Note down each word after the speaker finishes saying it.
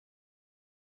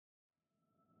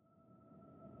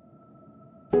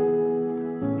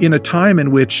in a time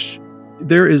in which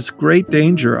there is great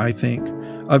danger, I think,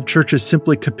 of churches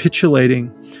simply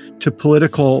capitulating to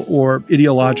political or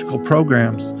ideological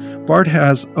programs, Barth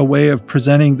has a way of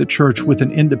presenting the church with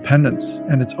an independence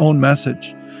and its own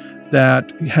message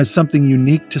that has something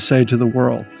unique to say to the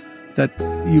world, that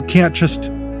you can't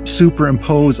just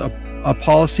superimpose a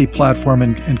policy platform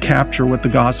and capture what the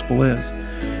gospel is.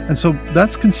 And so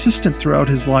that's consistent throughout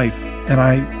his life. And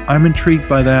I'm intrigued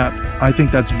by that. I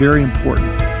think that's very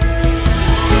important.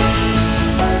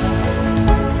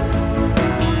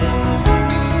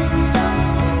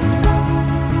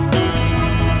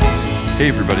 Hey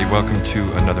everybody, welcome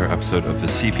to another episode of the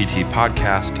CPT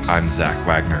podcast. I'm Zach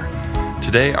Wagner.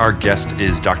 Today our guest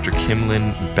is Dr.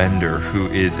 Kimlyn Bender, who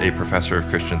is a professor of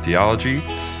Christian theology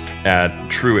at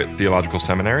Truett Theological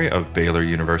Seminary of Baylor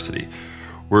University.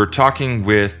 We're talking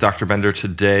with Dr. Bender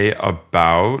today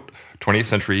about 20th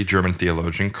century German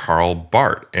theologian Karl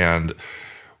Barth and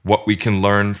what we can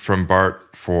learn from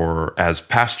Barth as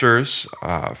pastors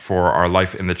for our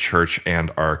life in the church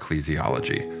and our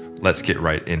ecclesiology. Let's get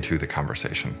right into the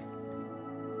conversation.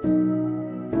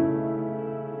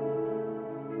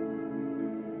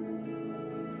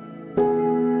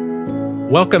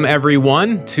 Welcome,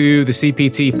 everyone, to the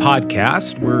CPT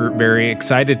podcast. We're very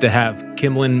excited to have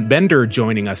Kimlyn Bender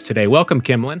joining us today. Welcome,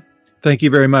 Kimlyn. Thank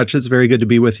you very much. It's very good to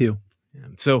be with you.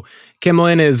 So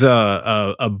Kimlyn is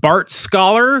a Barth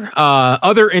scholar,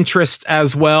 other interests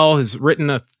as well, has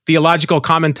written a theological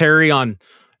commentary on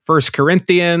 1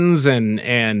 Corinthians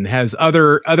and has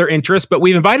other interests. But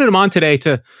we've invited him on today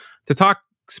to talk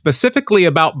specifically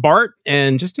about Barth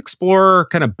and just explore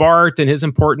kind of Barth and his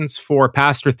importance for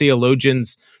pastor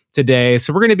theologians today.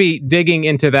 So we're going to be digging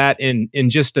into that in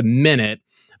just a minute.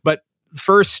 But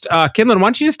first, Kimlyn, why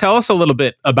don't you just tell us a little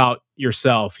bit about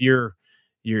yourself, your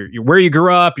where you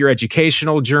grew up, your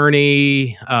educational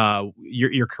journey,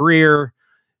 your career.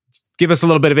 Give us a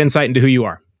little bit of insight into who you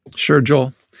are. Sure,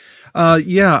 Joel.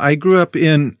 I grew up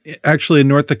in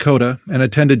North Dakota and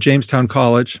attended Jamestown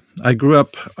College. I grew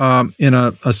up in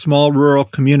a small rural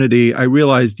community. I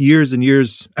realized years and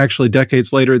years, actually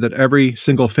decades later, that every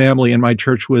single chose in my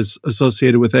church was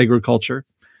associated with agriculture.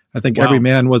 I think Every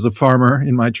man was a farmer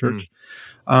in my church.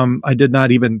 I did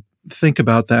not even think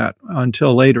about that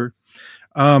until later.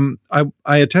 I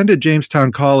attended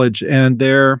Jamestown College and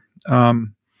there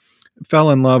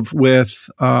fell in love with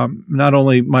not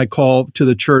only my call to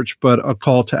the church, but a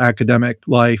call to academic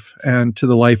life and to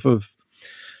the life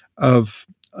of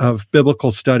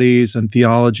biblical studies and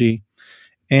theology.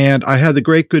 And I had the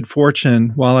great good fortune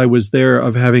while I was there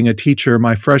of having a teacher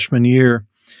my freshman year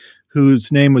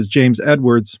whose name was James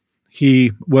Edwards.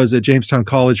 He was at Jamestown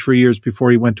College for years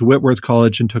before he went to Whitworth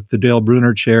College and took the Dale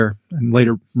Bruner Chair and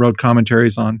later wrote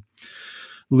commentaries on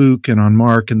Luke and on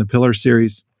Mark and the Pillar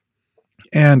series.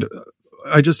 And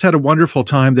I just had a wonderful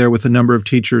time there with a number of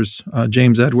teachers,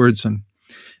 James Edwards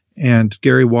and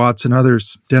Gary Watts and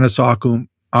others, Dennis Ockham,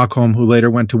 who later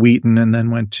went to Wheaton and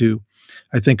then went to,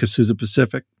 I think, Azusa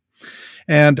Pacific.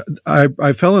 And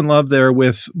I fell in love there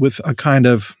with a kind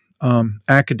of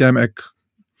academic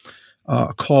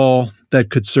call that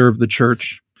could serve the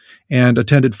church, and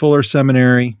attended Fuller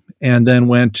Seminary and then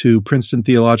went to Princeton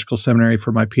Theological Seminary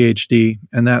for my PhD.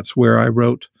 And that's where I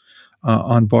wrote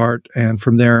on Barth, and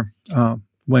from there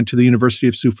went to the University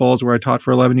of Sioux Falls, where I taught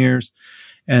for 11 years,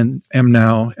 and am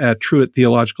now at Truett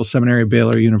Theological Seminary,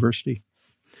 Baylor University.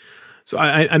 So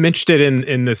I'm interested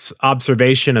in this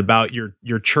observation about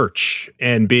your church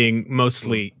and being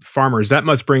mostly farmers. That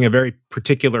must bring a very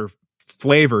particular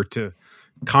flavor to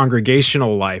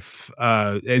congregational life.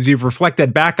 As you've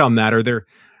reflected back on that, are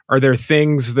there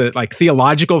things that, like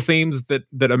theological themes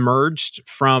that emerged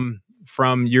from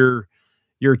your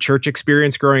church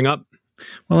experience growing up?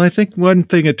 Well, I think one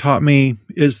thing it taught me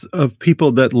is of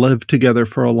people that lived together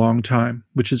for a long time,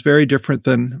 which is very different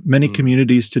than many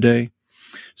communities today.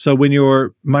 So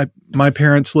when my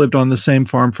parents lived on the same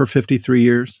farm for 53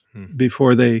 years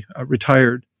before they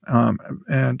retired,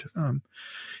 and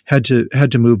had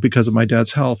to move because of my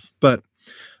dad's health. But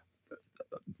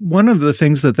one of the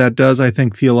things that does, I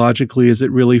think, theologically, is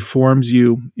it really forms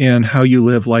you in how you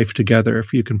live life together,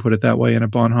 if you can put it that way in a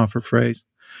Bonhoeffer phrase.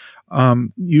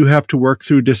 You have to work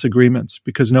through disagreements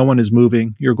because no one is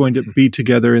moving. You're going to be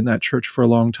together in that church for a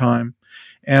long time.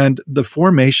 And the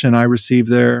formation I received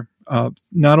there,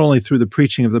 not only through the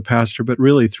preaching of the pastor, but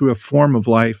really through a form of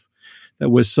life that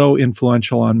was so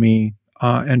influential on me,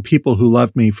 and people who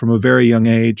loved me from a very young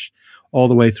age all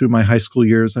the way through my high school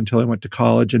years until I went to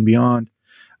college and beyond.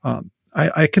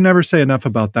 I can never say enough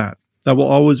about that. That will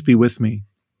always be with me.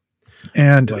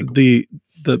 And the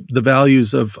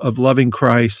values of loving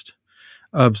Christ,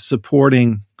 of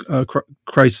supporting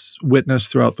Christ's witness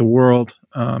throughout the world,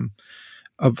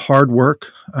 of hard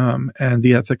work, and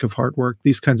the ethic of hard work.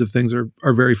 These kinds of things are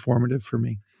very formative for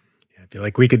me. I feel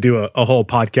like we could do a whole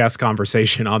podcast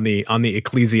conversation on the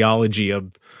ecclesiology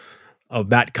of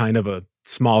that kind of a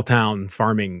small town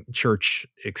farming church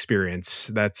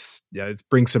experience. It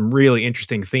brings some really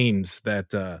interesting themes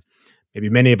that maybe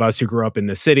many of us who grew up in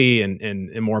the city and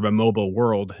in more of a mobile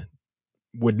world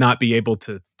would not be able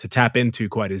to tap into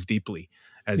quite as deeply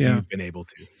as you've been able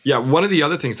to. Yeah, one of the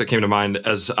other things that came to mind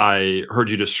as I heard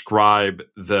you describe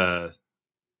the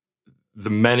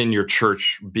men in your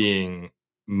church being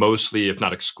mostly, if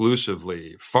not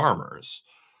exclusively, farmers,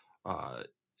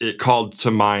 it called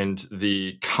to mind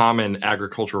the common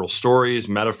agricultural stories,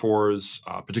 metaphors,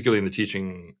 particularly in the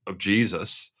teaching of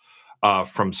Jesus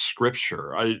from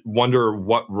Scripture. I wonder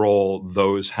what role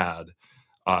those had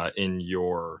in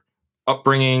your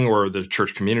upbringing or the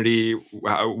church community,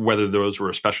 whether those were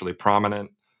especially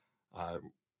prominent.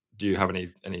 Do you have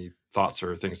any thoughts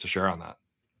or things to share on that?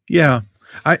 Yeah,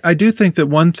 I do think that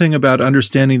one thing about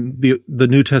understanding the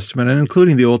New Testament and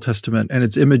including the Old Testament and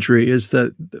its imagery is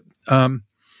that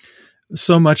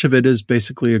so much of it is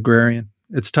basically agrarian.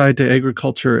 It's tied to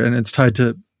agriculture and it's tied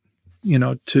to,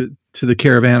 to the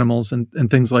care of animals and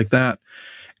things like that.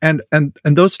 And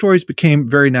those stories became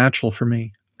very natural for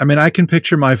me. I mean, I can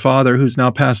picture my father, who's now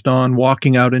passed on,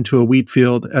 walking out into a wheat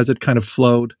field as it kind of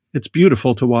flowed. It's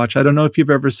beautiful to watch. I don't know if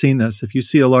you've ever seen this. If you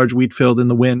see a large wheat field in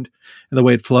the wind and the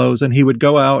way it flows, and he would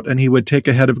go out and he would take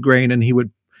a head of grain and he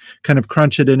would kind of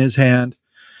crunch it in his hand,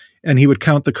 and he would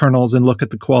count the kernels and look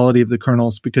at the quality of the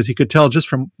kernels, because he could tell just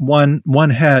from one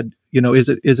head,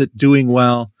 is it doing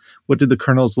well? What do the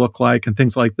kernels look like? And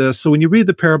things like this. So when you read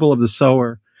the parable of the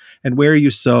sower and where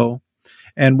you sow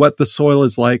and what the soil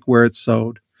is like where it's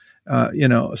sown,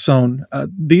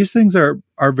 these things are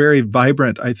very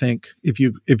vibrant, I think, if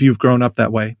you've grown up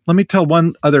that way. Let me tell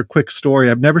one other quick story.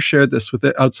 I've never shared this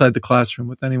outside the classroom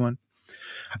with anyone.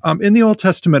 In the Old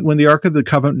Testament, when the Ark of the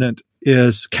Covenant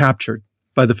is captured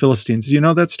by the Philistines, do you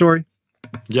know that story?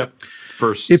 Yep.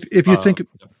 First, if you think,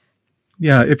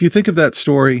 if you think of that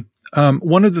story,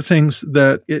 one of the things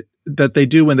that they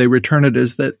do when they return it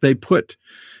is that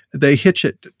they hitch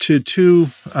it to two,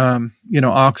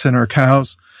 oxen or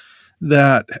cows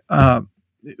that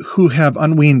who have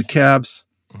unweaned calves,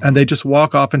 and they just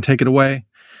walk off and take it away.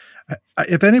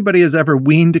 If anybody has ever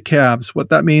weaned calves, what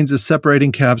that means is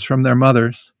separating calves from their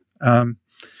mothers.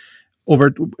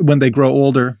 When they grow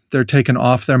older, they're taken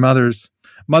off their mothers.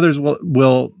 Mothers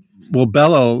will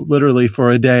bellow literally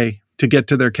for a day to get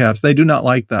to their calves. They do not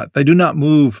like that. They do not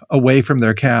move away from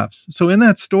their calves. So in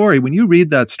that story, when you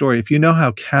read that story, if you know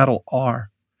how cattle are,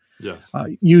 yes,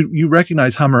 you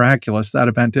recognize how miraculous that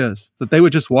event is, that they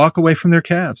would just walk away from their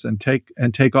calves and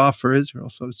take off for Israel,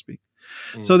 so to speak.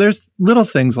 So there's little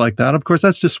things like that. Of course,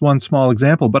 that's just one small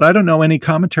example, but I don't know any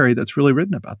commentary that's really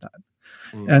written about that.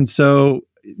 And so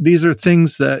these are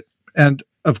things that, and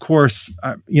of course,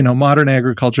 modern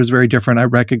agriculture is very different. I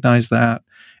recognize that.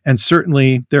 And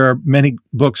certainly there are many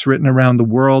books written around the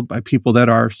world by people that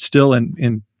are still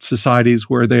in societies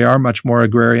where they are much more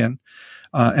agrarian,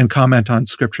 and comment on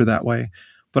Scripture that way.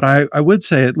 But I would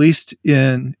say, at least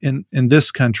in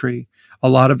this country, a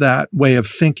lot of that way of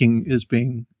thinking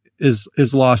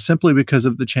is lost simply because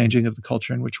of the changing of the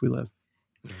culture in which we live.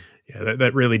 Yeah,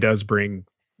 that really does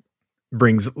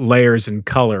brings layers and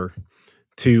color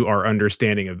to our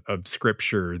understanding of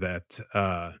Scripture that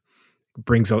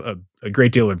brings a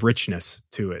great deal of richness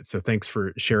to it. So thanks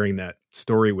for sharing that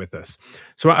story with us.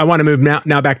 So I want to move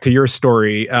now back to your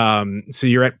story. So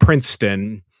you're at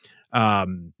Princeton.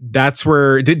 That's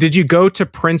where, did you go to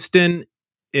Princeton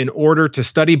in order to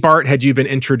study Barth? Had you been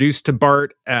introduced to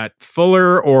Barth at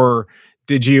Fuller, or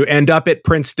did you end up at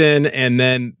Princeton and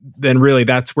then really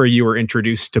that's where you were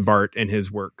introduced to Barth and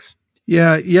his works?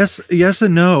 Yeah, yes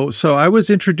and no. So I was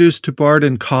introduced to Barth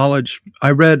in college.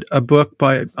 I read a book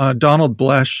by Donald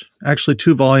Blesh, actually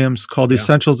 2 volumes, called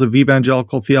Essentials of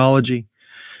Evangelical Theology,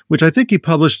 which I think he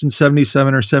published in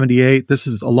 77 or 78. This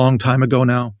is a long time ago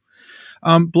now.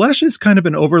 Blesh is kind of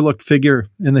an overlooked figure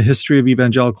in the history of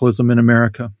evangelicalism in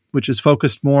America, which is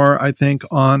focused more, I think,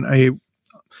 on a,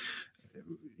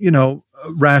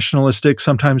 rationalistic,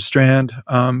 sometimes strand.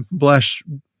 Blesh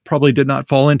probably did not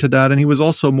fall into that. And he was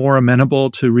also more amenable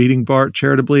to reading Barth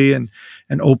charitably and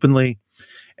openly.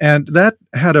 And that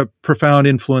had a profound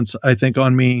influence, I think,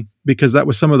 on me, because that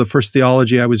was some of the first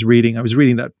theology I was reading. I was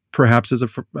reading that perhaps as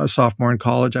a sophomore in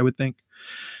college, I would think.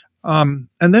 And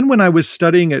then when I was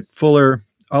studying at Fuller,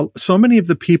 so many of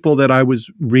the people that I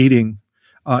was reading,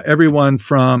 everyone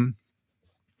from,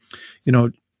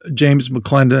 James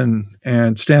McClendon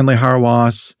and Stanley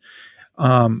Hauerwas,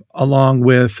 along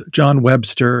with John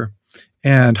Webster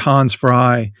and Hans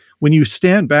Frey, when you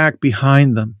stand back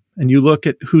behind them and you look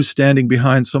at who's standing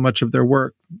behind so much of their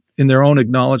work in their own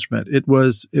acknowledgement, it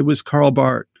was Karl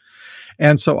Barth.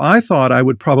 And so I thought I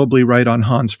would probably write on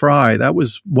Hans Frey. That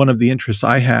was one of the interests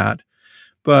I had.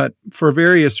 But for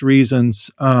various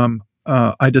reasons,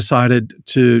 I decided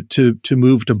to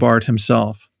move to Barth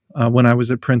himself when I was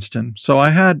at Princeton. So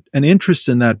I had an interest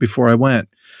in that before I went.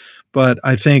 But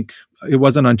I think it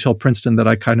wasn't until Princeton that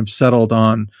I kind of settled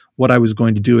on what I was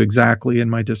going to do exactly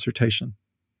in my dissertation.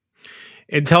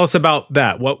 And tell us about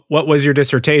that. What was your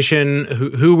dissertation?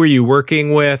 Who were you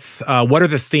working with? What are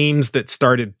the themes that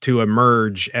started to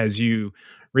emerge as you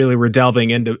really were delving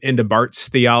into Barth's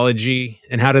theology?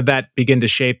 And how did that begin to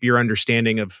shape your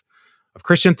understanding of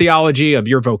Christian theology, of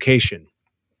your vocation?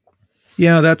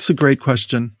 Yeah, that's a great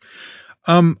question.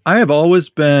 I have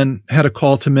always had a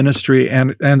call to ministry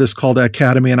and this call to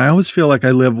academy, and I always feel like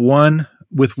I live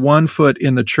with one foot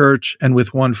in the church and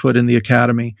with one foot in the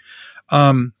academy.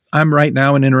 I'm right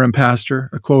now an interim pastor,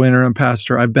 a co-interim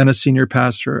pastor. I've been a senior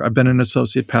pastor. I've been an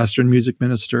associate pastor and music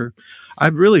minister.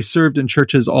 I've really served in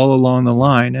churches all along the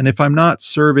line. And if I'm not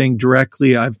serving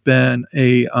directly, I've been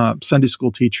a Sunday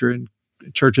school teacher in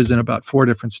churches in about 4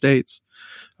 different states,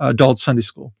 adult Sunday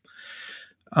school.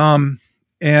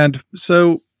 And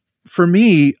so for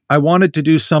me, I wanted to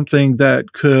do something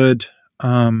that could,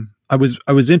 I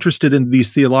was interested in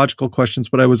these theological questions,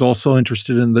 but I was also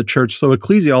interested in the church. So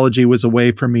ecclesiology was a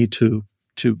way for me to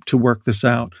work this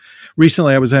out.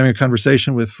 Recently, I was having a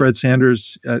conversation with Fred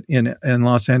Sanders in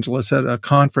Los Angeles at a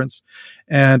conference,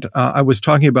 and I was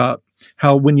talking about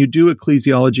how when you do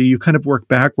ecclesiology, you kind of work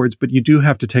backwards, but you do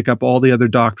have to take up all the other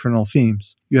doctrinal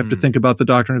themes. You have to think about the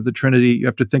doctrine of the Trinity. You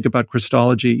have to think about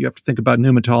Christology. You have to think about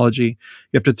pneumatology.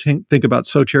 You have to think about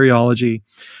soteriology.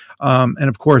 And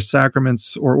of course,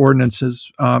 sacraments or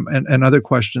ordinances, and other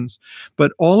questions.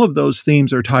 But all of those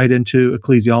themes are tied into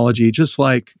ecclesiology. Just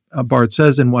like Barth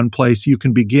says in one place, you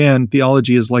can begin,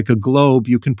 theology is like a globe.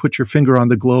 You can put your finger on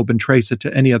the globe and trace it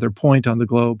to any other point on the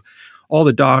globe. All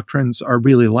the doctrines are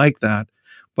really like that.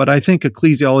 But I think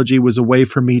ecclesiology was a way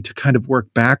for me to kind of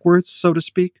work backwards, so to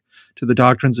speak, to the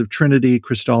doctrines of Trinity,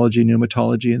 Christology,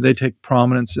 pneumatology, and they take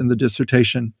prominence in the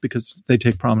dissertation because they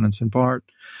take prominence in Barth.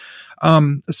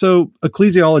 So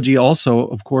ecclesiology also,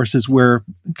 of course, is where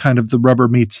kind of the rubber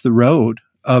meets the road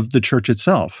of the church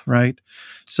itself, right?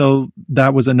 So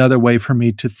that was another way for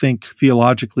me to think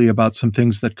theologically about some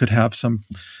things that could have some,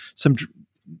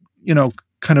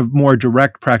 kind of more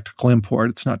direct practical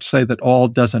import. It's not to say that all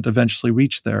doesn't eventually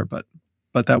reach there, but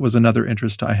that was another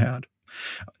interest I had.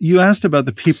 You asked about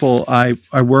the people I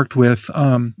worked with,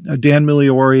 Dan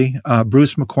Migliori,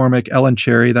 Bruce McCormick, Ellen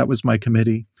Cherry, that was my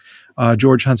committee.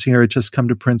 George Hunsinger had just come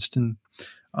to Princeton.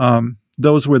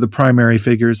 Those were the primary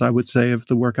figures, I would say, of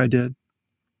the work I did.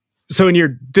 So in your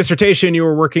dissertation, you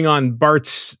were working on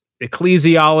Barth's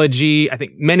ecclesiology. I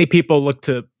think many people look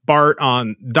to Barth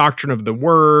on doctrine of the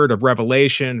word, of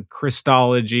revelation,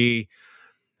 Christology.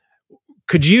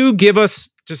 Could you give us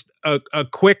just a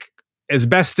quick, as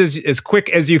quick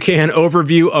as you can,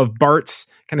 overview of Barth's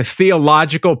kind of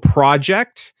theological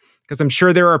project? Because I'm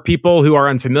sure there are people who are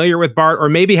unfamiliar with Barth or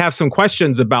maybe have some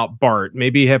questions about Barth,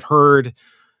 maybe have heard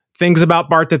things about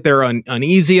Barth that they're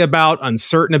uneasy about,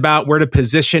 uncertain about, where to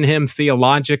position him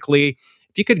theologically.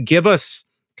 If you could give us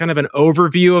kind of an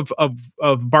overview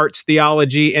of Barth's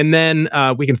theology, and then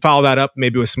we can follow that up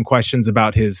maybe with some questions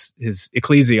about his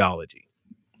ecclesiology.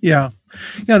 Yeah,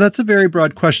 that's a very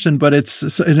broad question, but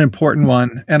it's an important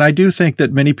one. And I do think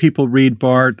that many people read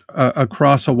Barth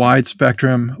across a wide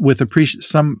spectrum with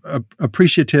some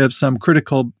appreciative, some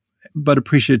critical, but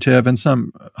appreciative, and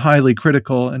some highly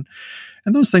critical. And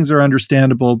those things are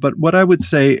understandable. But what I would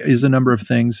say is a number of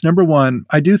things. Number one,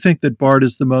 I do think that Barth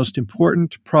is the most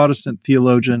important Protestant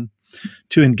theologian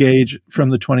to engage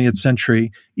from the 20th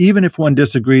century, even if one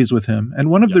disagrees with him. And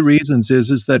one of the reasons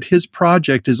is that his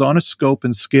project is on a scope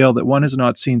and scale that one has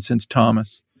not seen since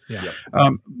Thomas. Yeah.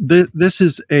 This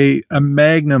is a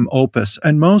magnum opus,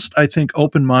 and most, I think,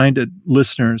 open-minded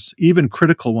listeners, even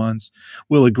critical ones,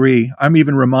 will agree. I'm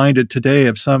even reminded today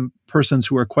of some persons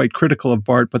who are quite critical of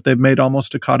Barth, but they've made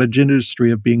almost a cottage industry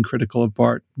of being critical of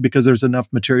Barth because there's enough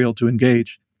material to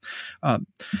engage.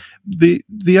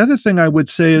 The other thing I would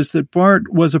say is that Barth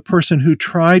was a person who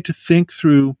tried to think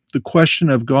through the question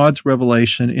of God's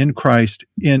revelation in Christ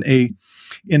in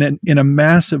a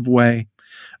massive way.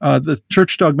 The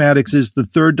Church Dogmatics is the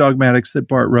third dogmatics that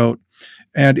Barth wrote.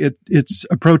 And it's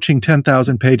approaching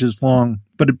 10,000 pages long,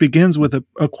 but it begins with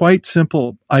a quite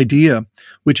simple idea,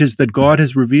 which is that God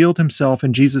has revealed himself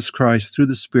in Jesus Christ through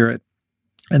the Spirit.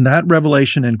 And that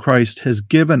revelation in Christ has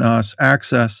given us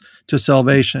access to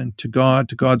salvation, to God,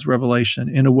 to God's revelation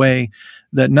in a way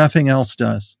that nothing else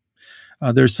does.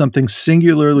 There's something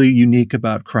singularly unique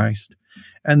about Christ.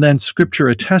 And then Scripture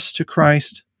attests to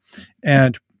Christ,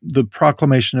 and the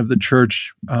proclamation of the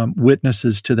church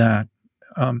witnesses to that.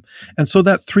 And so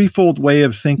that threefold way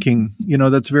of thinking,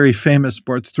 that's very famous,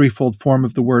 Barth's threefold form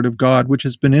of the Word of God, which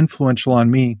has been influential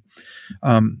on me.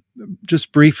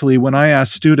 Just briefly, when I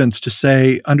ask students to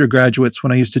say, undergraduates,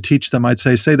 when I used to teach them, I'd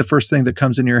say the first thing that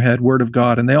comes in your head, Word of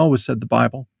God. And they always said the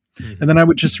Bible. Mm-hmm. And then I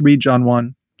would just read John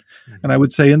 1. And I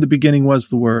would say, in the beginning was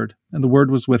the Word, and the Word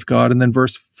was with God. And then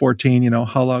verse 14,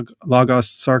 halagos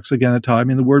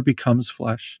sarxogenetai, the Word becomes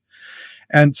flesh.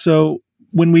 And so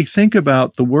when we think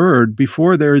about the Word,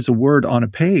 before there is a word on a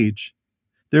page,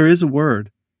 there is a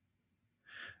word.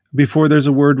 Before there's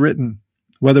a word written,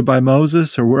 whether by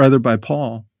Moses or whether by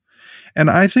Paul. And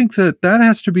I think that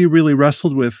has to be really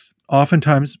wrestled with,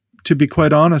 oftentimes, to be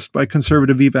quite honest, by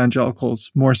conservative evangelicals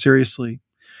more seriously.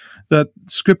 That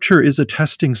Scripture is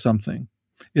attesting something.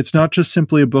 It's not just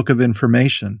simply a book of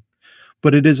information,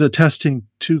 but it is attesting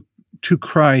to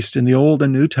Christ in the Old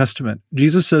and New Testament.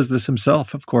 Jesus says this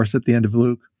himself, of course, at the end of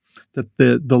Luke, that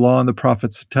the law and the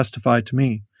prophets testify to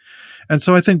me. And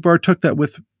so I think Barth took that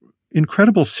with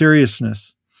incredible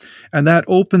seriousness, and that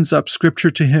opens up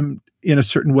Scripture to him in a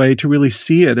certain way to really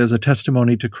see it as a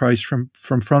testimony to Christ from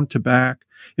front to back.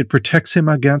 It protects him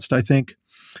against, I think,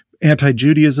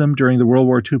 anti-Judaism during the World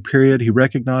War II period. He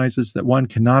recognizes that one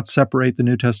cannot separate the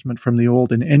New Testament from the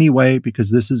Old in any way because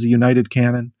this is a united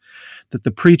canon, that the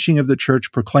preaching of the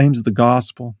church proclaims the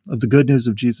gospel of the good news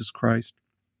of Jesus Christ.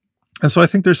 And so I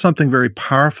think there's something very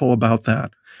powerful about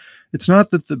that. It's not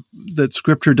that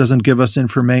Scripture doesn't give us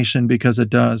information, because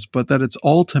it does, but that its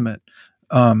ultimate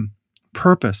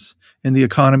purpose in the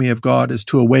economy of God is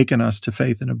to awaken us to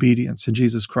faith and obedience in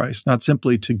Jesus Christ, not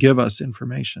simply to give us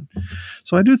information.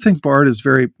 So I do think Barth is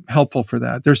very helpful for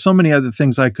that. There's so many other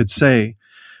things I could say,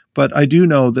 but I do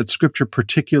know that Scripture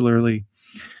particularly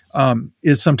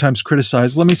is sometimes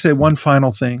criticized. Let me say one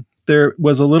final thing. There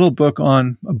was a little book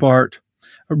on Barth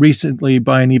recently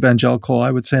by an evangelical, I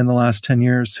would say in the last 10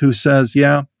 years, who says,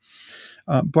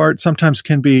 Barth sometimes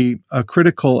can be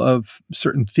critical of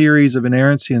certain theories of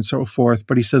inerrancy and so forth,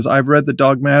 but he says, I've read the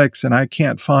Dogmatics and I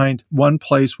can't find one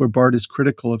place where Barth is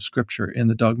critical of Scripture in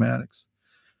the Dogmatics,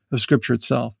 of Scripture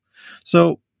itself.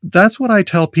 So that's what I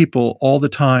tell people all the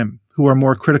time who are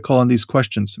more critical on these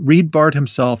questions. Read Barth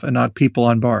himself and not people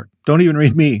on Barth. Don't even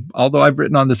read me, although I've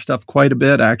written on this stuff quite a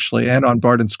bit, actually, and on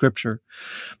Barth and Scripture.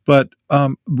 But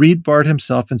read Barth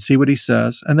himself and see what he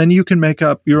says, and then you can make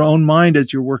up your own mind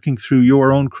as you're working through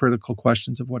your own critical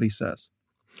questions of what he says.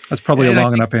 That's probably a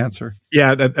long enough answer.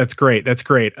 Yeah, that's great. That's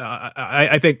great.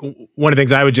 I think one of the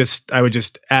things I would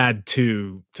just add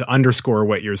to underscore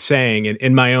what you're saying,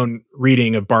 in my own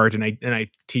reading of Barth, and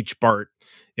I teach Barth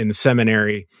in the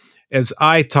seminary. As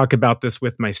I talk about this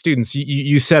with my students,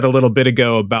 you said a little bit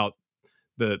ago about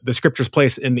the Scripture's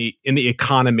place in the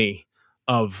economy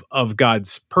of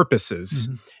God's purposes,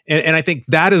 mm-hmm. and I think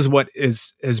that is what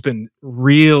has been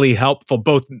really helpful,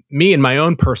 both me in my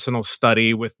own personal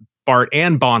study with Barth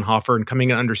and Bonhoeffer, and coming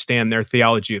to understand their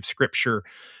theology of Scripture,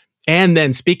 and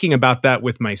then speaking about that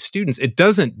with my students. It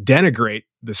doesn't denigrate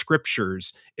the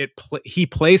Scriptures. He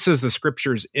places the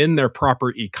Scriptures in their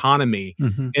proper economy,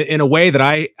 mm-hmm. in a way that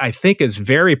I think is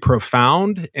very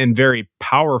profound and very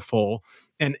powerful.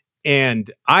 And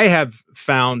I have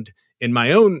found in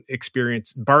my own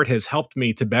experience, Barth has helped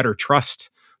me to better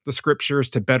trust the Scriptures,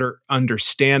 to better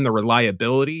understand the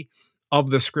reliability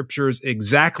of the Scriptures,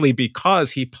 exactly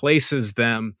because he places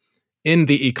them in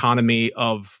the economy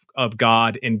of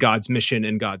God and God's mission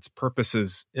and God's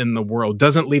purposes in the world.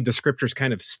 Doesn't leave the Scriptures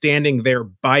kind of standing there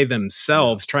by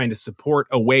themselves, trying to support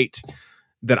a weight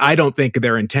that I don't think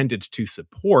they're intended to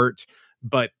support,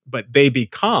 but they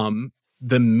become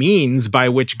the means by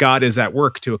which God is at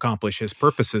work to accomplish his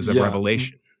purposes of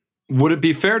revelation. Would it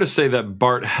be fair to say that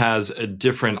Barth has a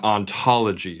different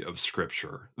ontology of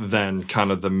Scripture than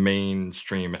kind of the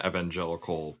mainstream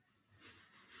evangelical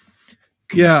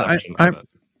conception of it?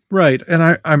 Right,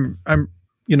 and I'm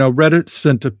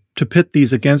reticent to pit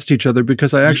these against each other,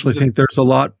 because I actually think there's a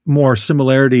lot more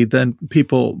similarity than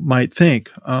people might think.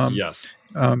 Yes.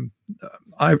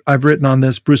 I've written on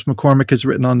this. Bruce McCormick has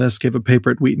written on this, gave a paper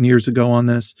at Wheaton years ago on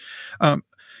this.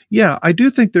 I do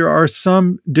think there are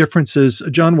some differences.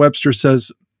 John Webster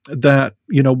says that,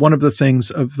 one of the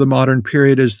things of the modern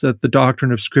period is that the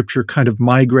doctrine of Scripture kind of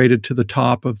migrated to the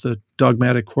top of the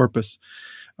dogmatic corpus,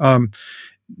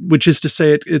 which is to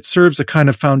say it serves a kind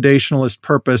of foundationalist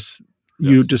purpose.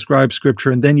 You Yes. describe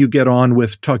Scripture, and then you get on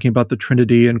with talking about the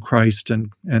Trinity and Christ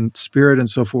and Spirit and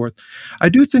so forth. I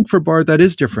do think for Barth that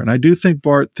is different. I do think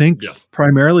Barth thinks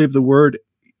primarily of the Word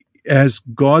as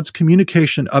God's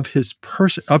communication of his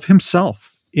person, of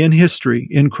himself in history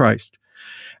in Christ.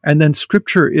 And then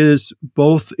Scripture is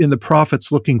both in the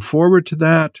prophets looking forward to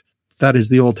that is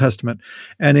the Old Testament,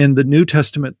 and in the New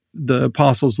Testament, the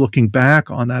apostles looking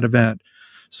back on that event.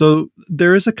 So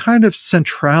there is a kind of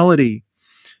centrality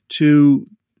to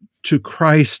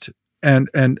Christ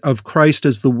and of Christ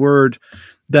as the Word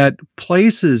that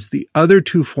places the other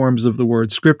two forms of the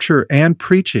Word, Scripture and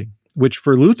preaching, which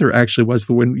for Luther actually was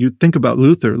when you think about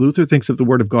Luther thinks of the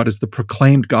Word of God as the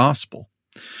proclaimed gospel.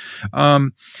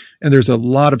 And there's a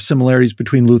lot of similarities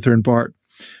between Luther and Barth.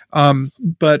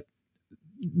 But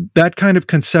that kind of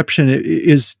conception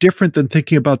is different than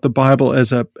thinking about the Bible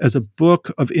as a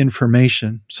book of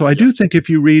information. So I do think if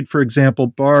you read, for example,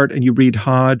 Barth and you read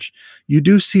Hodge, you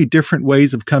do see different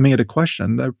ways of coming at a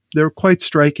question. They're quite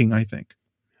striking, I think.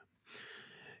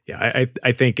 Yeah,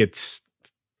 I think it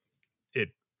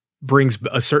brings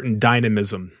a certain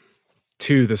dynamism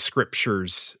to the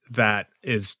Scriptures that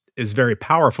is very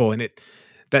powerful, and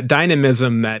that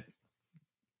dynamism that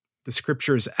the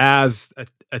Scriptures as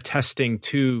attesting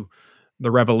to the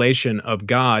revelation of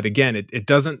God. Again, it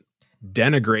doesn't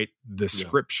denigrate the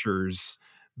Scriptures,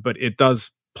 but it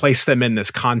does place them in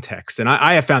this context, and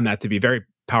I have found that to be very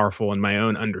powerful in my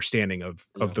own understanding of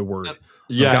the Word.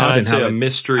 Yeah, God, and I'd say a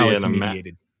mystery and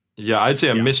mediated. I'd say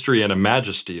a mystery and a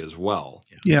majesty as well.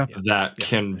 That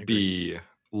can be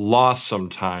lost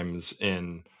sometimes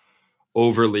in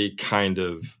overly kind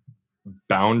of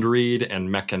boundaried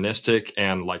and mechanistic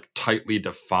and like tightly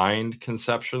defined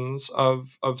conceptions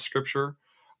of Scripture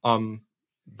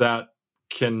that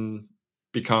can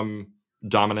become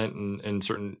dominant in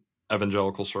certain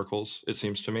evangelical circles, it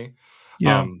seems to me.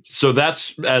 So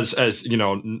that's as you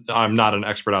know, I'm not an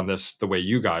expert on this the way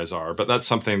you guys are, but that's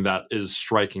something that is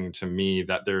striking to me,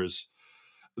 that there is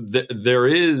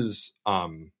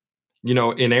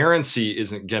inerrancy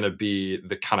isn't going to be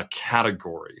the kind of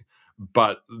category,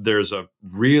 but there's a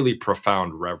really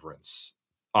profound reverence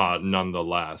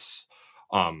nonetheless.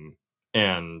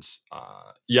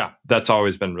 That's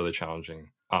always been really challenging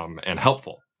and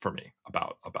helpful for me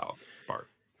about Barth.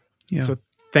 Yeah. So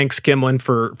thanks, Kimlyn,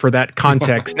 for that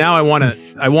context. Now I want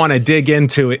to dig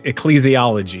into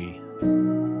ecclesiology.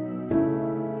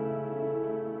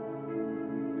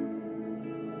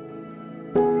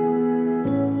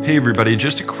 Hey everybody,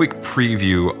 just a quick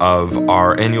preview of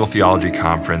our annual theology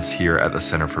conference here at the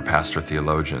Center for Pastor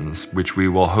Theologians, which we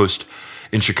will host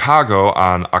in Chicago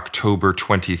on October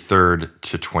 23rd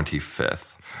to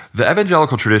 25th. The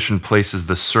evangelical tradition places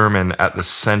the sermon at the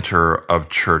center of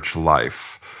church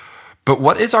life. But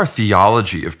what is our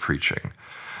theology of preaching?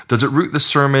 Does it root the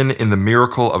sermon in the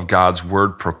miracle of God's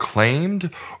word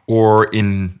proclaimed, or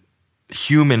in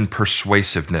human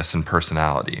persuasiveness and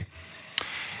personality?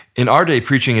 In our day,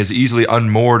 preaching is easily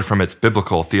unmoored from its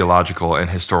biblical, theological, and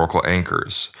historical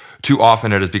anchors. Too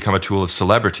often it has become a tool of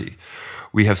celebrity.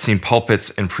 We have seen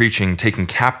pulpits and preaching taken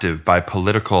captive by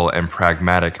political and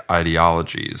pragmatic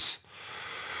ideologies.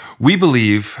 We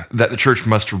believe that the church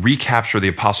must recapture the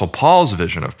Apostle Paul's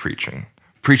vision of preaching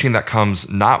that comes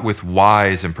not with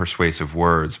wise and persuasive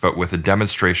words, but with a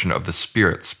demonstration of the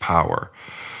Spirit's power,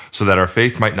 so that our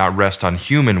faith might not rest on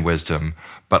human wisdom,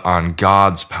 but on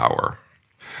God's power.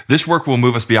 This work will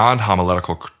move us beyond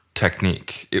homiletical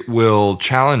technique. It will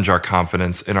challenge our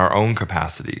confidence in our own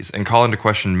capacities and call into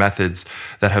question methods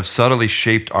that have subtly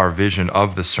shaped our vision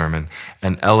of the sermon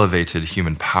and elevated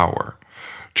human power.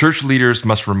 Church leaders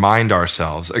must remind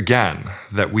ourselves again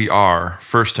that we are,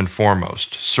 first and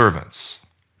foremost, servants,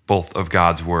 both of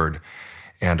God's word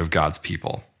and of God's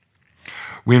people.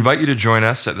 We invite you to join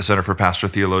us at the Center for Pastor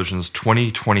Theologians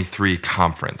 2023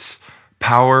 conference,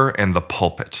 Power and the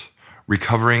Pulpit,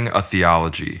 Recovering a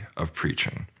Theology of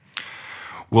Preaching.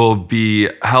 We'll be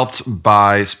helped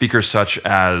by speakers such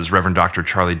as Reverend Dr.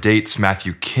 Charlie Dates,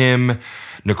 Matthew Kim,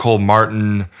 Nicole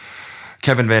Martin,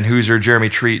 Kevin Van Hooser, Jeremy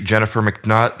Treat, Jennifer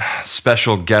McNutt,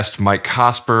 special guest Mike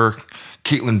Cosper,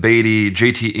 Caitlin Beatty,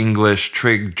 JT English,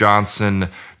 Trig Johnson,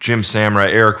 Jim Samra,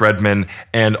 Eric Redman,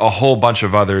 and a whole bunch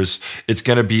of others. It's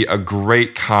going to be a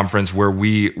great conference where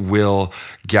we will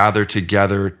gather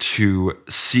together to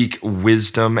seek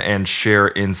wisdom and share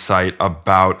insight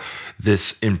about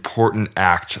this important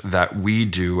act that we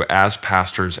do as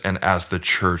pastors and as the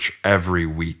church every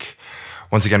week.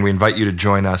 Once again, we invite you to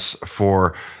join us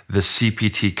for the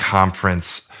CPT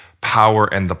conference, Power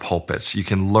and the Pulpits. You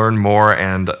can learn more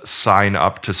and sign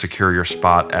up to secure your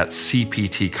spot at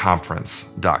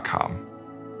cptconference.com.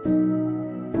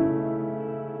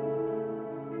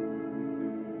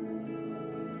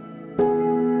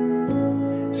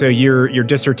 So your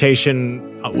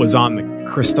dissertation was on the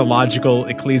Christological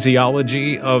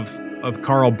Ecclesiology of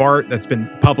Karl Barth that's been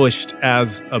published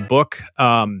as a book.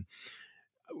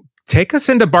 Take us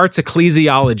into Barth's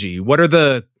ecclesiology. What are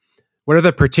the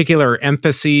particular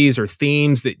emphases or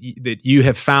themes that you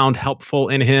have found helpful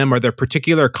in him? Are there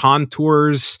particular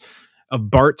contours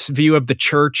of Barth's view of the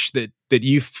church that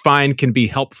you find can be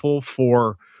helpful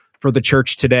for the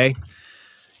church today?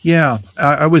 Yeah,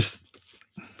 I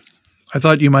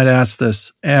thought you might ask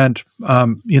this. And,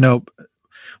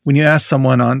 when you ask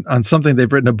someone on something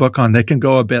they've written a book on, they can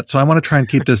go a bit. So I want to try and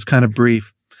keep this kind of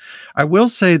brief. I will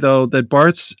say, though, that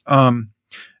Barth's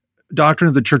doctrine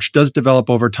of the church does develop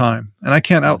over time. And I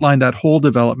can't outline that whole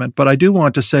development, but I do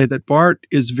want to say that Barth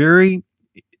is very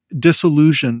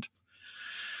disillusioned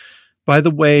by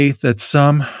the way that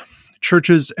some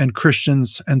churches and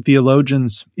Christians and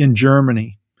theologians in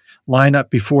Germany line up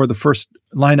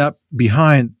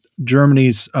behind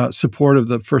Germany's support of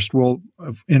the First World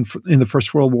in the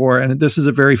First World War, and this is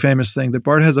a very famous thing that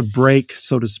Barth has a break,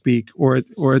 so to speak, or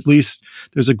at least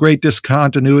there's a great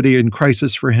discontinuity and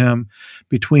crisis for him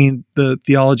between the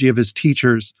theology of his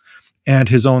teachers and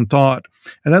his own thought,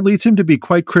 and that leads him to be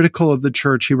quite critical of the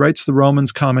church. He writes the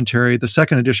Romans commentary, the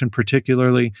second edition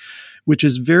particularly, which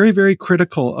is very, very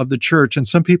critical of the church, and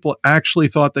some people actually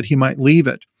thought that he might leave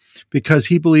it because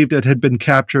he believed it had been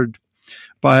captured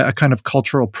by a kind of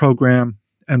cultural program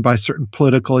and by certain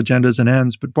political agendas and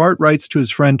ends. But Barth writes to his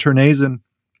friend Ternesen,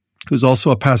 who's also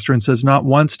a pastor, and says, "Not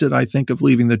once did I think of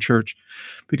leaving the church."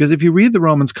 Because if you read the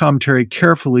Romans commentary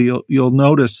carefully, you'll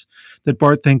notice that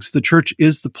Barth thinks the church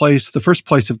is the first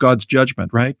place of God's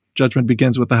judgment, right? Judgment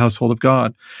begins with the household of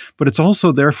God. But it's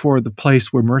also, therefore, the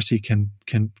place where mercy can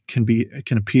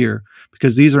appear,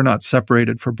 because these are not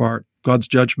separated for Barth. God's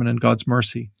judgment and God's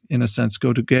mercy, in a sense,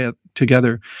 go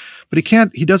together. But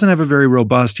he doesn't have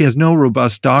he has no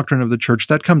robust doctrine of the church.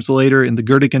 That comes later in the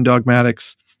Church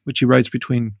Dogmatics, which he writes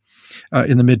in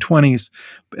the mid-20s.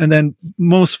 And then his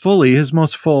most full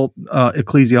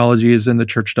ecclesiology is in the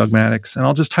Church Dogmatics. And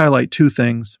I'll just highlight three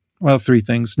things.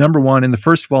 Number one, in the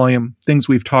first volume, things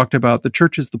we've talked about, the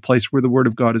church is the place where the word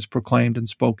of God is proclaimed and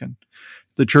spoken.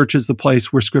 The church is the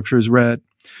place where scripture is read.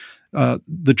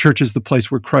 The church is the place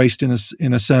where Christ,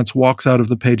 in a sense, walks out of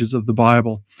the pages of the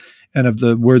Bible and of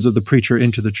the words of the preacher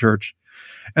into the church.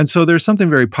 And so there's something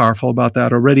very powerful about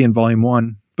that already in Volume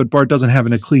 1. But Barth doesn't have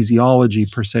an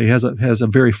ecclesiology per se. He has a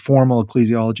very formal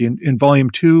ecclesiology. In Volume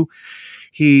 2,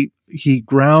 he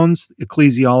grounds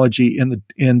ecclesiology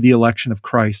in the election of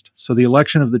Christ. So the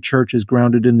election of the church is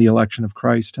grounded in the election of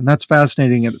Christ. And that's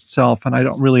fascinating in itself, and I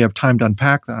don't really have time to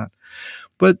unpack that.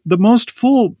 But the most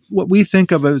full, what we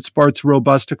think of as Barth's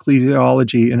robust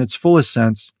ecclesiology in its fullest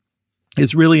sense,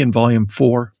 is really in Volume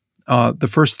 4, the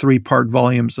first 3-part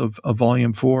volumes of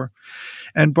Volume 4.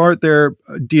 And Barth there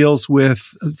deals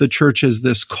with the church as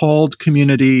this called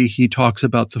community. He talks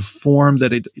about the form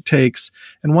that it takes.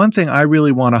 And one thing I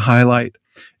really want to highlight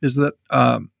is that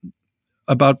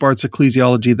about Barth's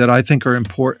ecclesiology that I think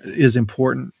is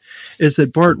important is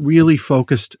that Barth really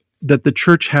focused that the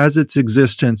church has its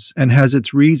existence and has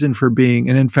its reason for being,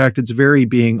 and in fact, its very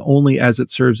being, only as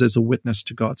it serves as a witness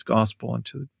to God's gospel and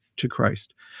to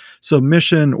Christ. So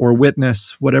mission or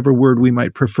witness, whatever word we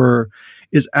might prefer,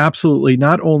 is absolutely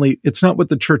it's not what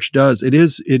the church does. It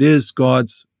is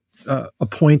God's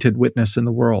appointed witness in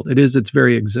the world. It is its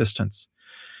very existence.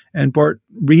 And Barth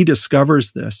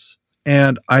rediscovers this.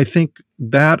 And I think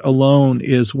that alone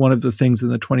is one of the things in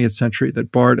the 20th century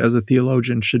that Barth, as a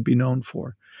theologian, should be known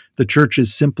for. The church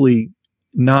is simply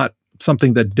not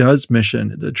something that does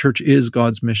mission. The church is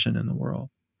God's mission in the world.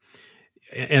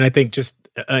 And I think just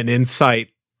an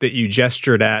insight that you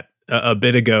gestured at a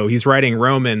bit ago, he's writing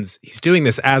Romans. He's doing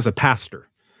this as a pastor.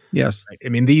 Yes. I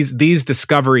mean, these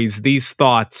discoveries, these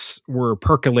thoughts were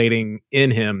percolating in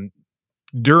him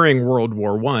during World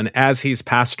War I as he's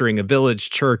pastoring a village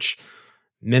church,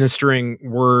 ministering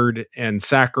word and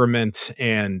sacrament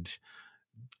and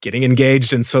getting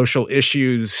engaged in social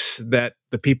issues that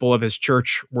the people of his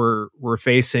church were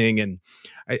facing. And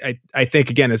I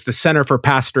think, again, as the Center for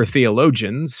Pastor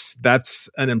Theologians, that's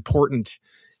an important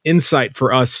insight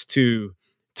for us to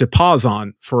pause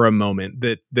on for a moment,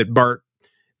 that Barth,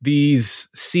 these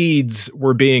seeds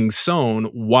were being sown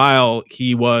while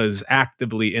he was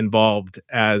actively involved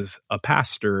as a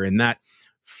pastor, and that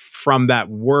from that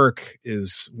work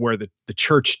is where the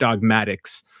Church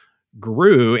Dogmatics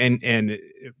grew, and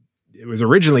it was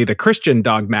originally the Christian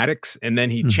Dogmatics, and then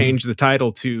he changed the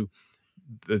title to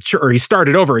the church, or he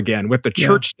started over again with the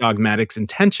Church Dogmatics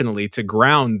intentionally to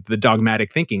ground the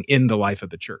dogmatic thinking in the life of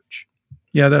the church.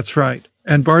 Yeah, that's right.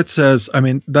 And Barth says, I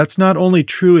mean, that's not only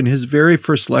true in his very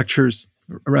first lectures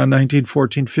around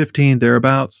 1914, 15,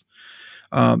 thereabouts,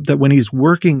 that when he's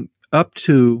working up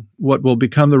to what will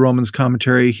become the Romans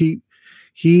commentary,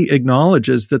 he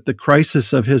acknowledges that the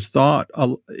crisis of his thought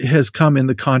has come in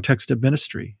the context of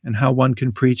ministry and how one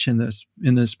can preach in this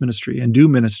ministry and do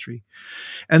ministry.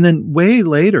 And then way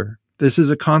later, this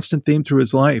is a constant theme through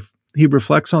his life, he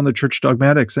reflects on the Church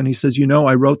Dogmatics and he says,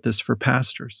 I wrote this for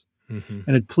pastors.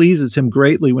 And it pleases him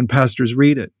greatly when pastors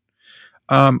read it.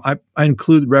 I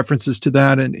include references to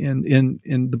that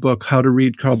in the book, How to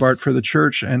Read Karl Barth for the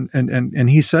Church. And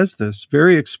he says this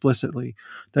very explicitly,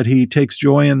 that he takes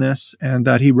joy in this and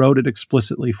that he wrote it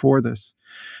explicitly for this.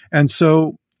 And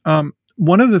so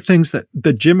one of the things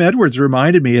that Jim Edwards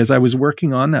reminded me as I was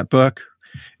working on that book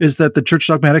is that the Church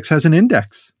Dogmatics has an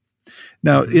index.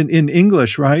 Now in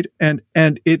English, right? And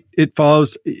it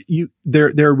follows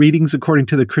there are readings according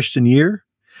to the Christian year.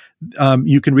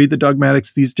 You can read the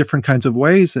dogmatics these different kinds of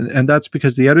ways. And that's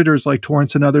because the editors like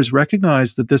Torrance and others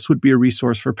recognize that this would be a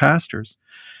resource for pastors.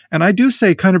 And I do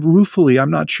say kind of ruefully,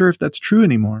 I'm not sure if that's true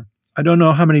anymore. I don't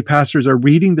know how many pastors are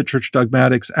reading the Church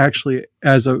Dogmatics actually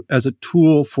as a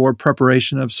tool for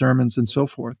preparation of sermons and so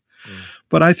forth.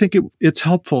 But I think it's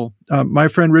helpful. My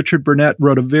friend Richard Burnett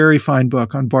wrote a very fine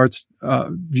book on Barth's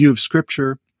view of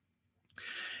Scripture.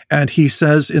 And he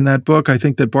says in that book, I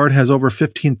think that Barth has over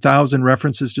 15,000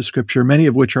 references to Scripture, many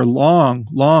of which are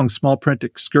long, small print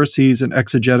excurses and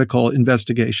exegetical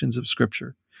investigations of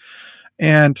Scripture.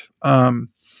 And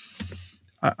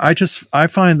I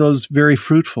find those very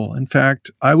fruitful. In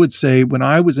fact, I would say when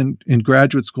I was in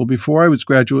graduate school, before I was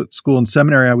graduate school and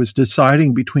seminary, I was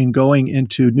deciding between going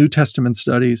into New Testament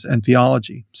studies and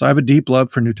theology. So I have a deep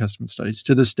love for New Testament studies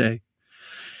to this day.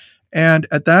 And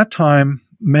at that time,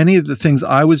 many of the things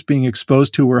I was being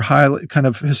exposed to were highly kind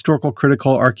of historical,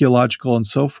 critical, archaeological, and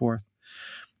so forth.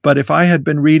 But if I had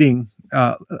been reading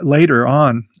later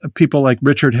on people like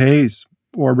Richard Hayes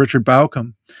or Richard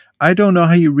Bauckham, I don't know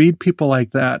how you read people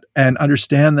like that and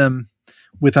understand them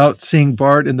without seeing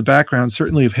Barth in the background,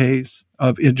 certainly of Hayes,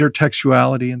 of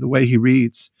intertextuality and the way he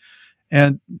reads.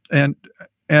 And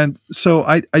so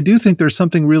I do think there's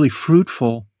something really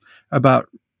fruitful about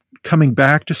coming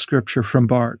back to Scripture from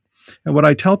Barth. And what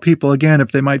I tell people, again,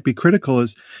 if they might be critical,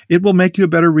 is it will make you a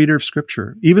better reader of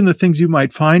Scripture. Even the things you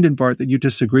might find in Barth that you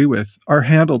disagree with are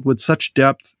handled with such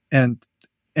depth and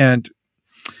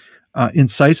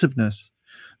incisiveness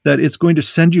that it's going to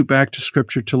send you back to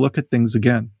Scripture to look at things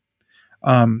again.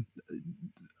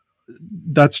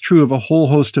 That's true of a whole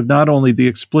host of not only the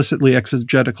explicitly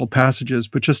exegetical passages,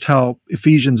 but just how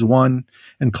Ephesians 1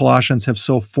 and Colossians have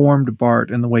so formed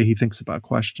Barth in the way he thinks about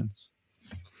questions.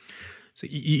 So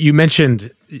you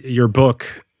mentioned your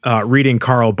book, Reading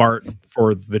Karl Barth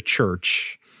for the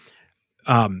Church.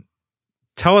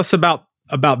 Tell us about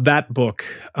that book.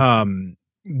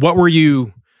 What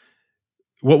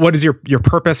is your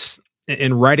purpose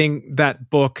in writing that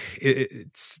book?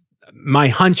 My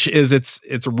hunch is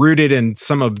it's rooted in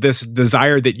some of this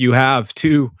desire that you have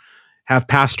to have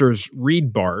pastors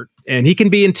read Barth, and he can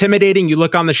be intimidating. You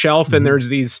look on the shelf and there's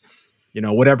these,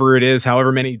 whatever it is,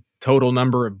 however many total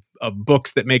number of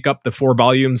books that make up the 4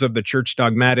 volumes of the Church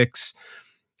Dogmatics.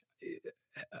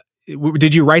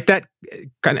 Did you write that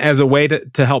kind of as a way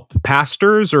to help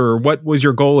pastors, or what was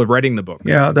your goal of writing the book?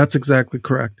 Yeah, that's exactly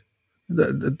correct.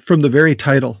 From the very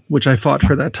title, which I fought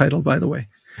for that title, by the way,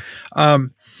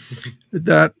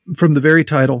 that from the very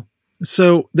title.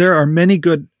 So there are many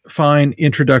good, fine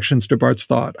introductions to Barth's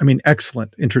thought. I mean,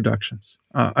 excellent introductions.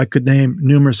 I could name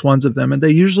numerous ones of them, and they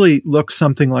usually look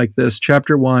something like this.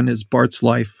 Chapter 1 is Barth's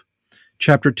life.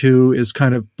 Chapter 2 is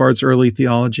kind of Barth's early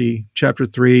theology. Chapter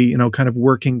 3, kind of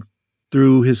working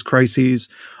through his crises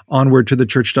onward to the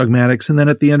Church Dogmatics. And then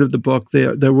at the end of the book,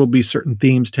 there will be certain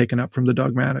themes taken up from the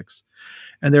Dogmatics.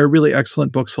 And there are really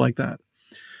excellent books like that.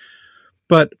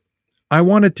 But I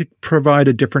wanted to provide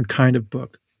a different kind of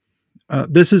book.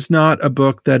 This is not a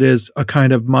book that is a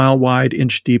kind of mile-wide,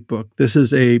 inch-deep book. This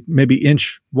is a maybe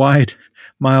inch-wide,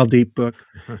 mile-deep book.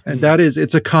 And that is,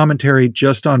 it's a commentary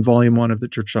just on Volume 1 of the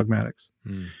Church Dogmatics.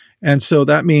 And so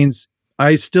that means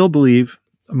I still believe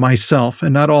myself,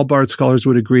 and not all Barth scholars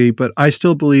would agree, but I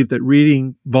still believe that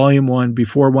reading Volume 1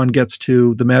 before one gets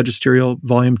to the magisterial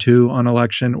Volume 2 on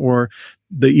election, or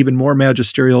the even more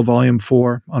magisterial Volume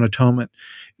 4 on atonement,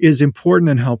 is important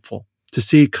and helpful. to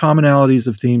see commonalities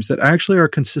of themes that actually are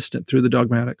consistent through the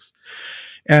dogmatics.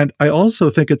 And I also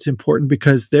think it's important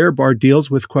because there Barth deals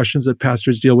with questions that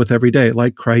pastors deal with every day,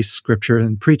 like Christ, Scripture,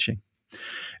 and preaching.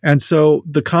 And so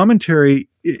the commentary,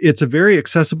 it's a very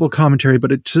accessible commentary,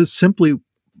 but it just simply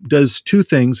does two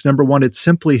things. Number one, it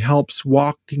simply helps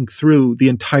walking through the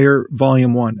entire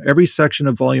volume 1. Every section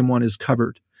of volume 1 is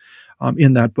covered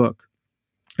in that book.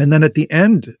 And then at the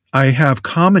end, I have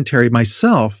commentary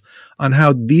myself on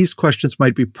how these questions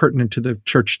might be pertinent to the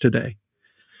church today.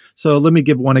 So let me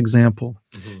give one example.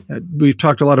 We've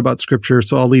talked a lot about Scripture,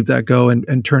 so I'll leave that go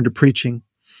and turn to preaching.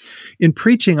 In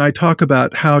preaching, I talk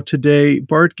about how today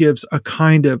Barth gives a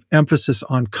kind of emphasis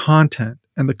on content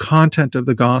and the content of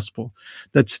the gospel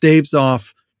that staves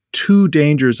off two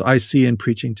dangers I see in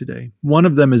preaching today. One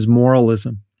of them is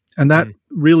moralism, and that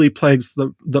really plagues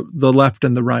the left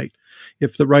and the right.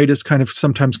 If the right is kind of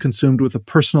sometimes consumed with a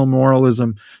personal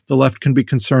moralism, the left can be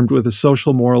concerned with a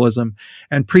social moralism,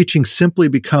 and preaching simply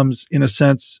becomes, in a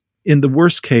sense, in the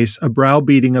worst case, a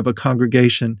browbeating of a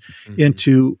congregation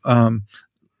into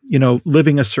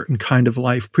living a certain kind of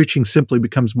life. Preaching simply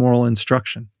becomes moral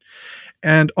instruction.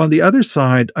 And on the other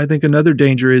side, I think another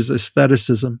danger is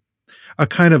aestheticism, a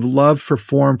kind of love for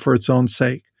form for its own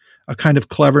sake, a kind of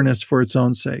cleverness for its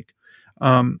own sake.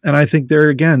 And I think there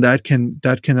again, that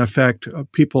can affect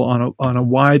people on a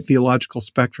wide theological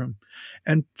spectrum.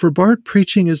 And for Barth,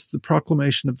 preaching is the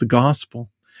proclamation of the gospel.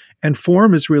 And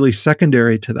form is really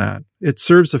secondary to that. It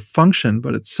serves a function,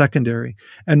 but it's secondary.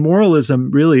 And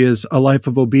moralism really is a life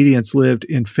of obedience lived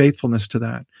in faithfulness to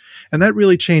that. And that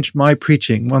really changed my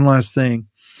preaching. One last thing.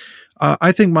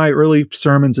 I think my early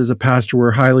sermons as a pastor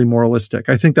were highly moralistic.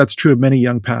 I think that's true of many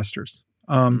young pastors.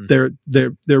 They're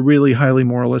really highly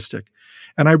moralistic.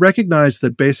 And I recognize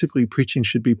that basically preaching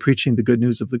should be preaching the good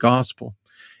news of the gospel.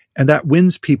 And that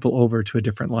wins people over to a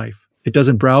different life. It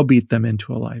doesn't browbeat them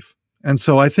into a life. And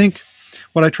so I think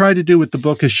what I try to do with the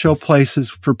book is show places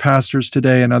for pastors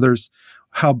today and others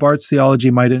how Barth's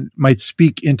theology might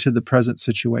speak into the present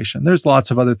situation. There's lots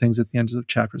of other things at the end of the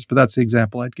chapters, but that's the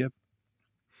example I'd give.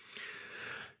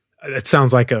 That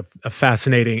sounds like a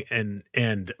fascinating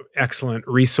and excellent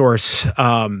resource.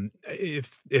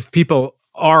 If people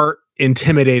are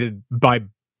intimidated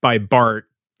by Barth,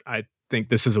 I think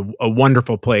this is a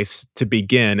wonderful place to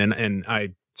begin, and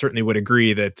I certainly would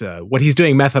agree that what he's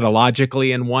doing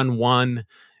methodologically in 1:1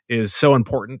 is so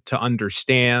important to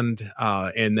understand,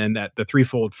 and then that the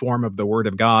threefold form of the Word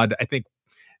of God. I think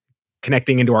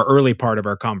connecting into our early part of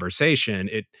our conversation,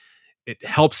 it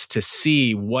helps to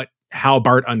see how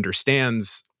Barth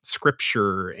understands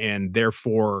Scripture, and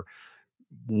therefore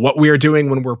what we are doing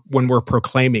when we're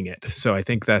proclaiming it. So I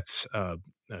think that's a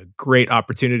great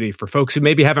opportunity for folks who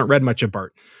maybe haven't read much of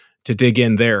Barth to dig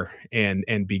in there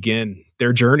and begin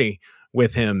their journey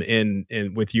with him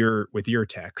with your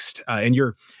text. And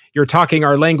you're talking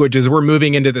our language as we're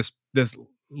moving into this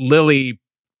Lilly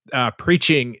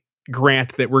preaching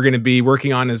grant that we're going to be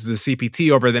working on as the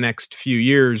CPT over the next few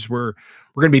years. We're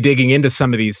going to be digging into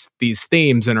some of these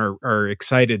themes and are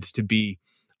excited to be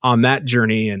on that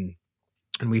journey. And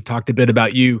we've talked a bit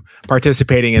about you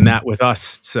participating in that with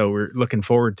us. So we're looking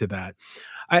forward to that.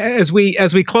 As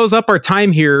we close up our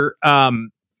time here,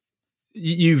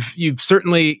 you've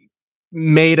certainly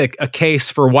made a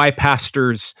case for why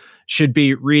pastors should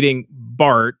be reading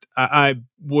Barth. I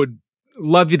would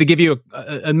love you to give you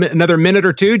another minute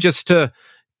or two just to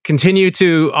continue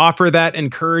to offer that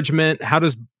encouragement. How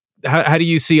do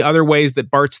you see other ways that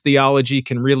Barth's theology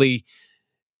can really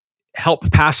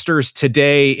help pastors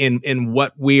today in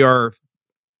what we are,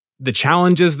 the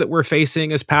challenges that we're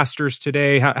facing as pastors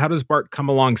today? How does Barth come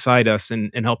alongside us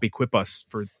and help equip us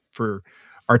for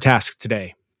our tasks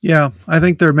today? Yeah, I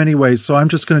think there are many ways. So I'm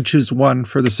just going to choose one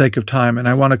for the sake of time, and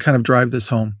I want to kind of drive this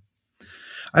home.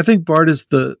 I think Barth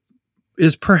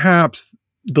is perhaps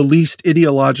the least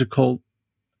ideologically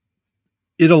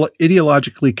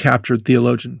captured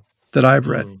theologian that I've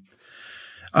read.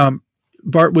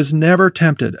 Barth was never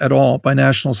tempted at all by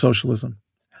National Socialism,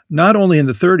 not only in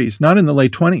the 30s, not in the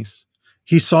late 20s.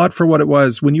 He saw it for what it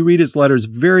was. When you read his letters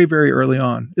very, very early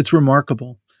on, it's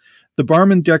remarkable. The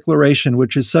Barmen Declaration,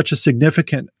 which is such a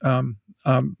significant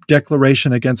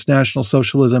declaration against National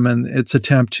Socialism and its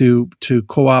attempt to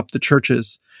co-opt the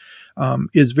churches,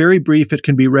 is very brief. It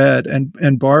can be read,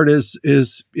 and Barth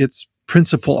is its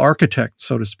principal architect,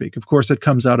 so to speak. Of course, it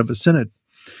comes out of a synod,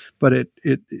 but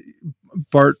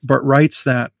Barth writes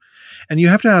that. And you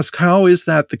have to ask, how is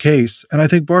that the case? And I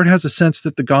think Barth has a sense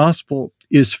that the gospel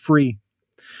is free,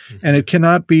 and it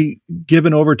cannot be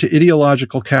given over to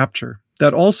ideological capture.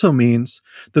 That also means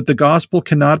that the gospel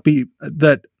cannot be,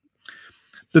 that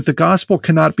that the gospel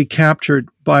cannot be captured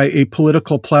by a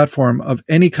political platform of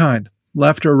any kind,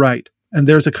 left or right. And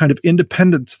there's a kind of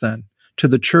independence then to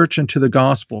the church and to the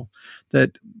gospel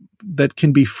that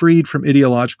can be freed from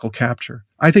ideological capture.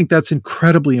 I think that's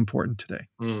incredibly important today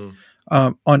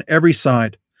on every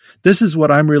side. This is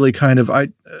what I'm really kind of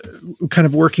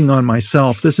working on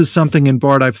myself. This is something in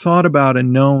Barth I've thought about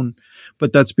and known,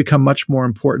 but that's become much more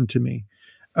important to me.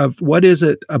 Of what is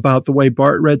it about the way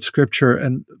Barth read Scripture,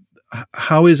 and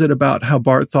how is it about how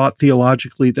Barth thought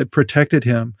theologically that protected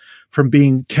him from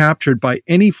being captured by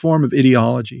any form of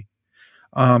ideology?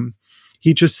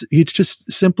 He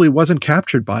just simply wasn't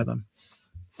captured by them.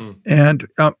 And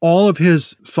all of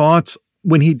his thoughts,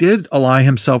 when he did ally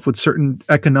himself with certain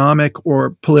economic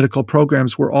or political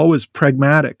programs, were always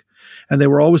pragmatic, and they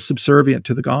were always subservient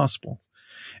to the gospel.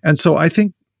 And so I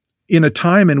think in a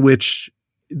time in which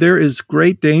there is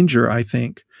great danger, I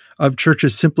think, of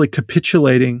churches simply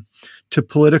capitulating to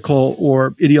political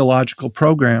or ideological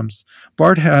programs,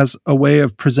 Barth has a way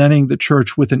of presenting the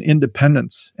church with an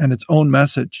independence and its own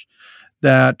message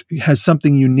that has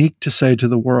something unique to say to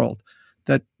the world,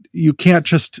 that you can't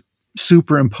just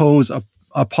superimpose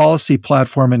a policy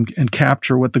platform and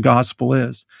capture what the gospel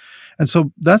is. And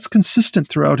so that's consistent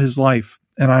throughout his life.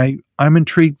 And I'm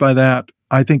intrigued by that.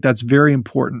 I think that's very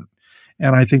important.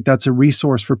 And I think that's a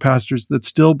resource for pastors that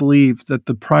still believe that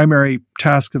the primary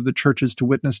task of the church is to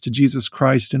witness to Jesus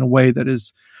Christ in a way that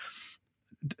is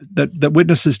that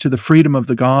witnesses to the freedom of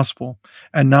the gospel,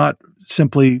 and not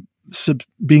simply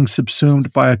being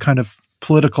subsumed by a kind of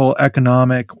political,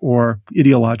 economic, or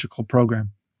ideological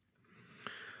program.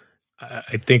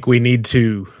 I think we need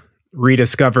to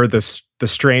rediscover the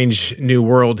strange new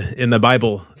world in the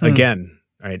Bible again.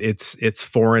 Right? Its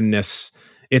foreignness,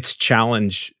 its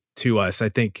challenge to us. I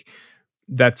think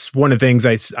that's one of the things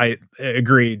I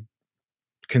agree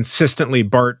consistently.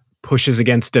 Barth pushes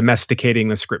against domesticating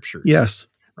the Scriptures. Yes,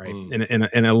 right,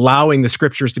 and allowing the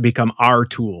Scriptures to become our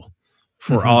tool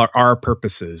for our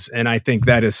purposes. And I think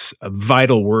that is a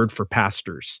vital word for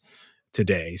pastors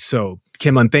today. So,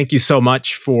 Kimlyn, thank you so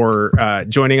much for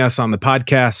joining us on the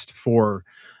podcast, for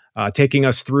taking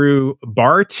us through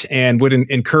Barth, and would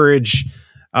encourage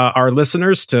our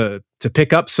listeners to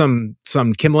pick up some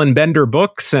Kimlyn Bender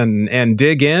books and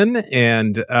dig in.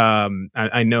 And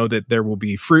I know that there will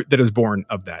be fruit that is born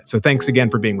of that. So thanks again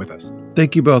for being with us.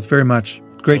 Thank you both very much.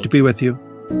 Great to be with you.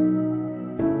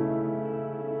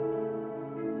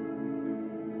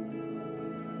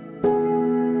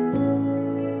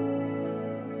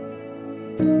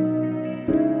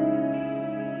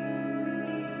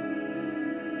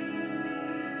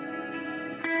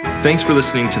 Thanks for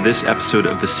listening to this episode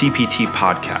of the CPT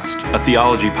Podcast, a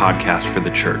theology podcast for the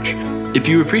church. If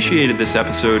you appreciated this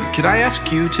episode, could I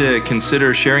ask you to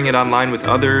consider sharing it online with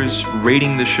others,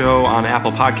 rating the show on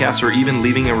Apple Podcasts, or even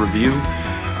leaving a review?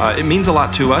 It means a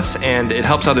lot to us, and it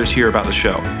helps others hear about the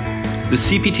show. The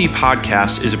CPT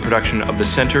Podcast is a production of the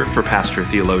Center for Pastor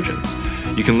Theologians.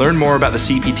 You can learn more about the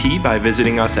CPT by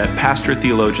visiting us at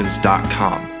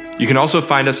pastortheologians.com. You can also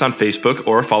find us on Facebook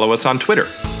or follow us on Twitter.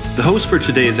 The host for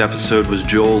today's episode was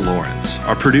Joel Lawrence.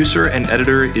 Our producer and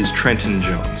editor is Trenton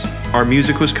Jones. Our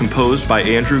music was composed by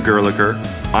Andrew Gerlicher.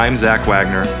 I'm Zach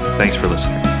Wagner. Thanks for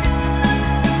listening.